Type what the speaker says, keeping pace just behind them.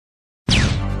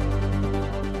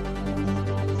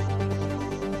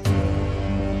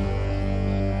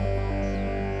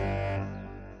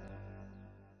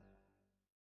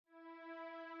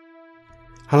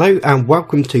Hello and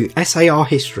welcome to S.A.R.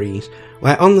 Histories,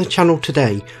 where on the channel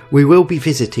today we will be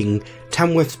visiting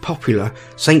Tamworth's popular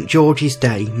St George's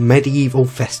Day medieval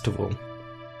festival.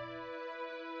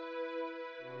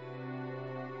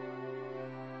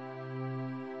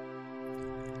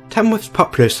 Tamworth's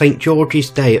popular St George's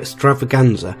Day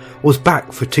extravaganza was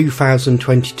back for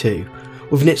 2022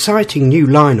 with an exciting new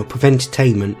lineup of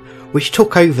entertainment which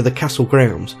took over the castle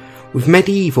grounds with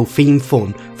medieval themed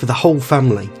fun for the whole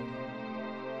family.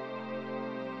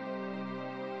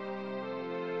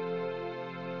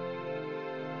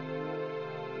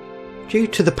 Due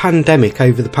to the pandemic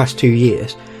over the past 2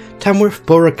 years, Tamworth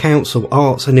Borough Council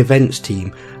Arts and Events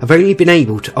team have only been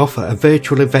able to offer a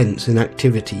virtual events and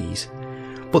activities.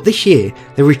 But this year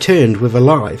they returned with a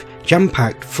live,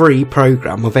 jam-packed free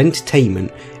programme of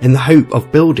entertainment in the hope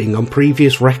of building on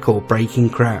previous record-breaking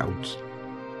crowds.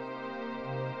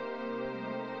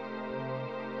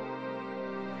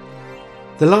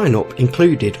 The lineup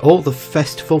included all the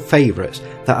festival favourites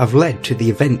that have led to the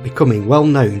event becoming well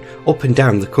known up and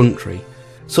down the country,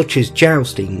 such as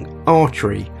jousting,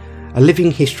 archery, a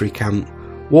living history camp,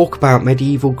 walkabout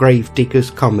medieval grave diggers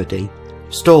comedy,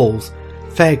 stalls,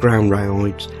 fairground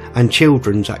rides and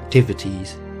children's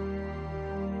activities.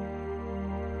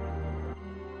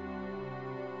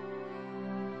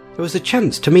 There was a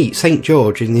chance to meet St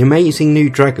George in the amazing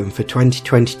new dragon for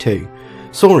 2022,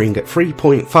 soaring at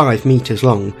 3.5 metres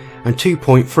long and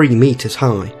 2.3 metres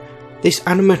high. This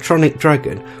animatronic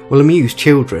dragon will amuse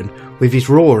children with his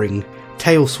roaring,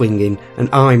 tail swinging and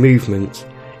eye movements,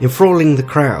 enthralling the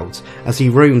crowds as he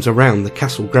roams around the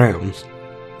castle grounds.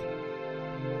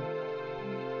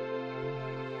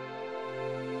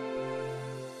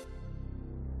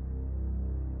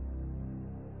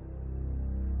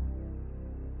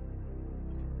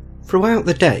 Throughout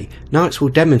the day, knights will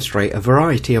demonstrate a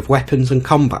variety of weapons and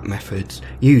combat methods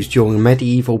used during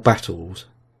medieval battles.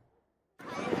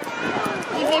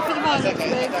 Are you here for the fighting?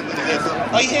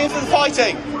 Are you here for the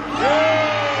fighting?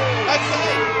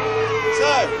 Okay,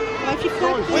 so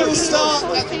we'll start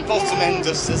at the bottom end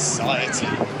of society.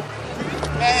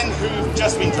 Men who've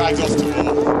just been dragged off to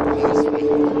war.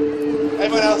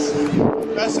 Everyone else?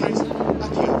 Mercenaries?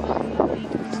 Up you go.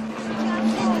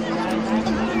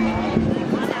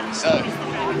 So,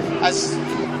 as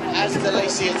the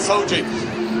Lacey had told you,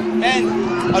 men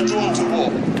are drawn to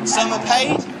war. Some are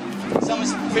paid, some are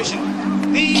proficient.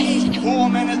 These poor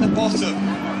men at the bottom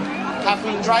have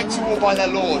been dragged to war by their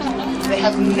lord. They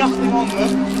have nothing on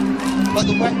them but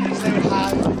the weapons they would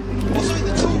have, also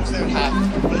the tools they would have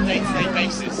on a day-to-day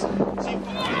basis. So you've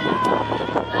got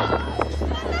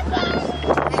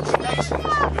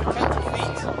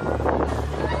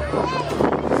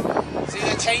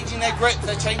they're changing their grip,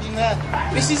 they're changing their...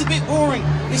 This is a bit boring.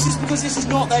 This is because this is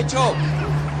not their job.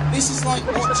 This is like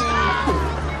watching a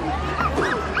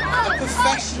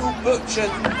professional butcher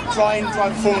try and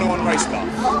drive a Formula 1 race car.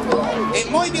 It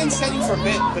might be entertaining for a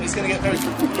bit, but it's going to get very...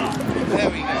 There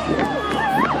we go.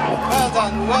 Well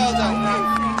done, well done. Now,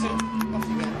 you two, off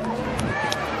you go.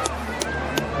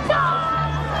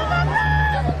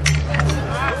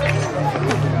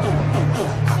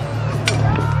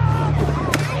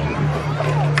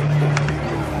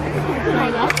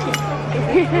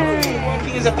 They're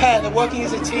working as a pair, they're working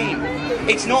as a team.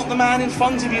 It's not the man in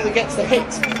front of you that gets the hit,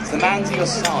 it's the man to your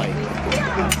side.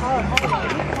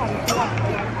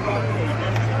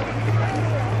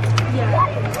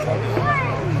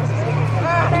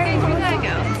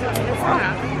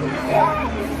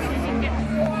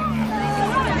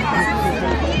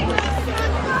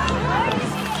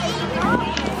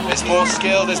 There's more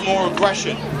skill, there's more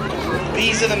aggression.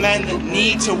 These are the men that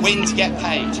need to win to get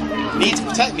paid. Need to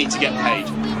protect me to get paid.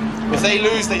 If they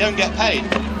lose, they don't get paid.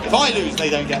 If I lose, they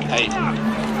don't get paid.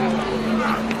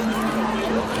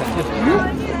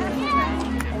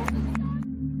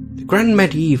 The Grand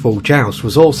Medieval Joust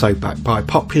was also backed by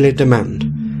popular demand.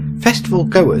 Festival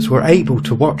goers were able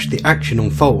to watch the action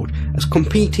unfold as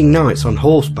competing knights on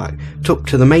horseback took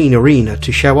to the main arena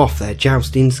to show off their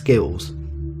jousting skills.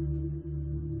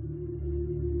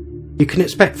 You can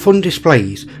expect fun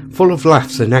displays full of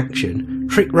laughs and action,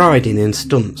 trick riding and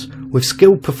stunts, with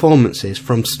skilled performances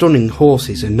from stunning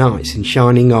horses and knights in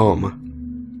shining armour.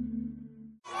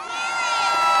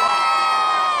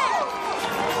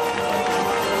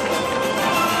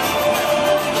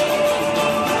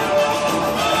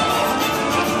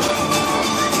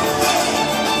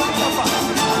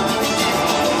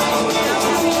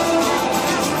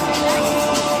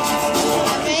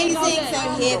 Amazing, so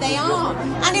here they are.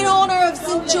 And in honour of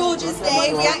St George's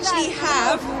Day, we actually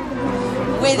have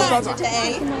with us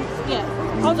today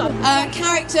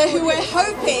character who we're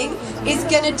hoping is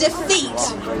going to defeat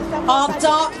our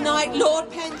Dark Knight Lord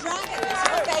Pendragon. Who's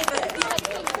your favourite?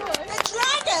 The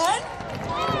dragon?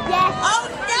 Yes. Oh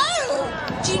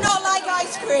no! Do you not like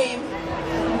ice cream?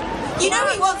 You know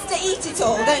he wants to eat it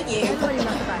all, don't you?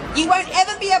 You won't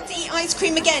ever be able to eat ice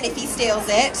cream again if he steals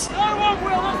it. No one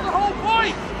will, that's the whole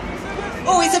point!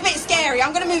 Oh, it's a bit scary.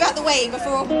 I'm going to move out the way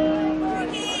before...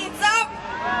 It's up!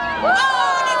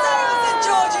 Oh, and it's over St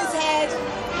George's head.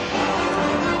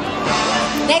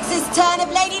 Next is turn of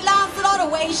Lady Lancelot.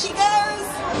 Away she goes.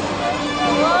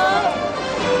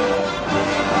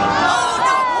 Oh,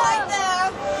 not quite there.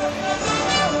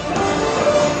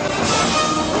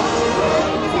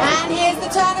 And here's the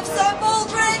turn of Sir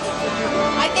Baldric.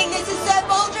 I think this is Sir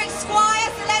Baldric's squire,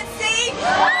 so let's see.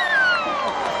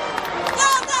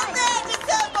 Well done there to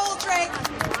Sir Baldric.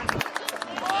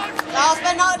 Last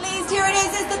but not least, here it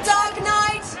is the Dark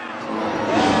Knight.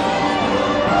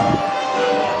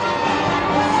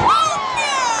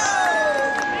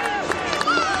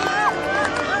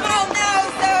 Oh no,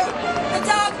 so the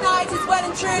Dark Knight is well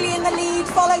and truly in the lead,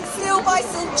 followed still by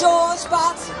St George,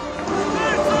 but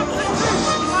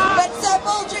Sir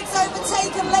Baldric's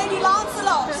overtaken Lady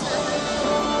Lancelot.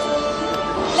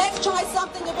 Let's try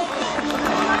something a bit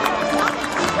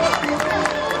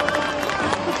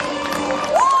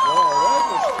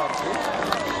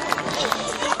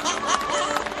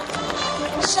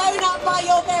shown up by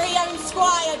your very own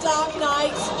squire, Dark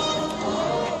Knight.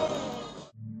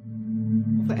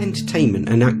 Other entertainment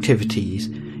and activities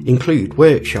include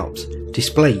workshops,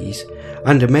 displays,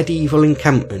 and a medieval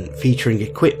encampment featuring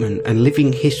equipment and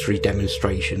living history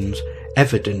demonstrations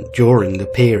evident during the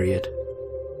period.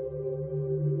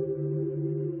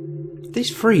 This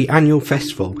free annual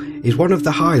festival is one of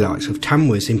the highlights of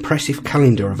Tamworth's impressive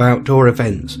calendar of outdoor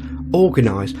events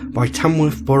organised by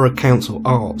Tamworth Borough Council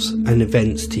Arts and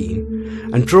Events team,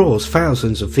 and draws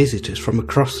thousands of visitors from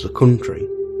across the country.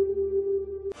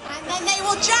 And then they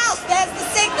will joust. There's the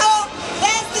signal.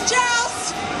 There's the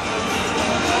joust.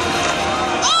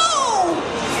 Oh!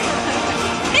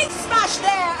 Big smash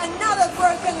there. Another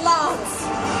broken lance.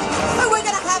 But we're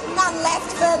going to have none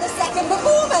left for the second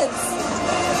performance.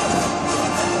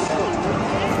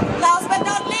 Last but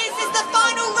not least is the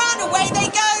final run. Away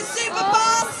they go. Super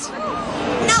fast.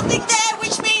 Nothing there,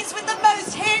 which means with the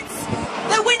most hits,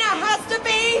 the winner has to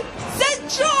be St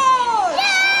George!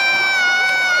 Yay!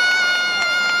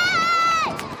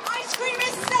 Ice cream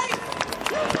is safe!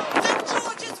 St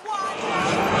George has won!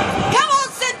 Come on,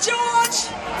 St George!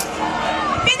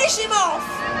 Finish him off!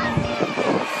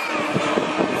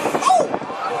 Oh!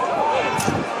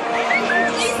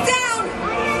 He's down!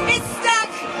 It's stuck!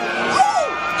 Oh!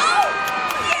 Oh!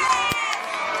 Yes!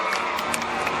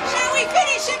 Shall we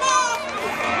finish him off?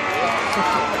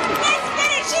 Let's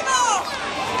finish him off!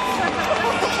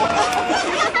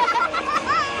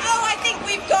 Oh, I think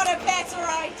we've got a better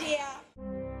idea.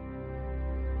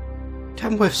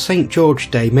 Tamworth St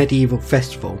George Day Medieval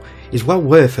Festival is well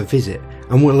worth a visit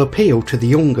and will appeal to the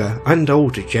younger and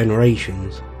older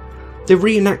generations. The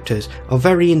reenactors are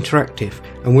very interactive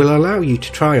and will allow you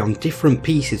to try on different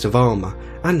pieces of armour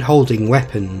and holding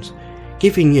weapons,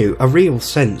 giving you a real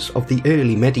sense of the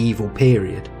early medieval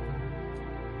period.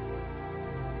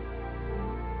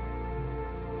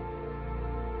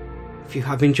 If you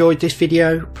have enjoyed this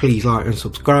video, please like and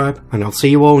subscribe, and I'll see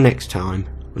you all next time.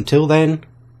 Until then,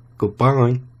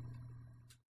 goodbye.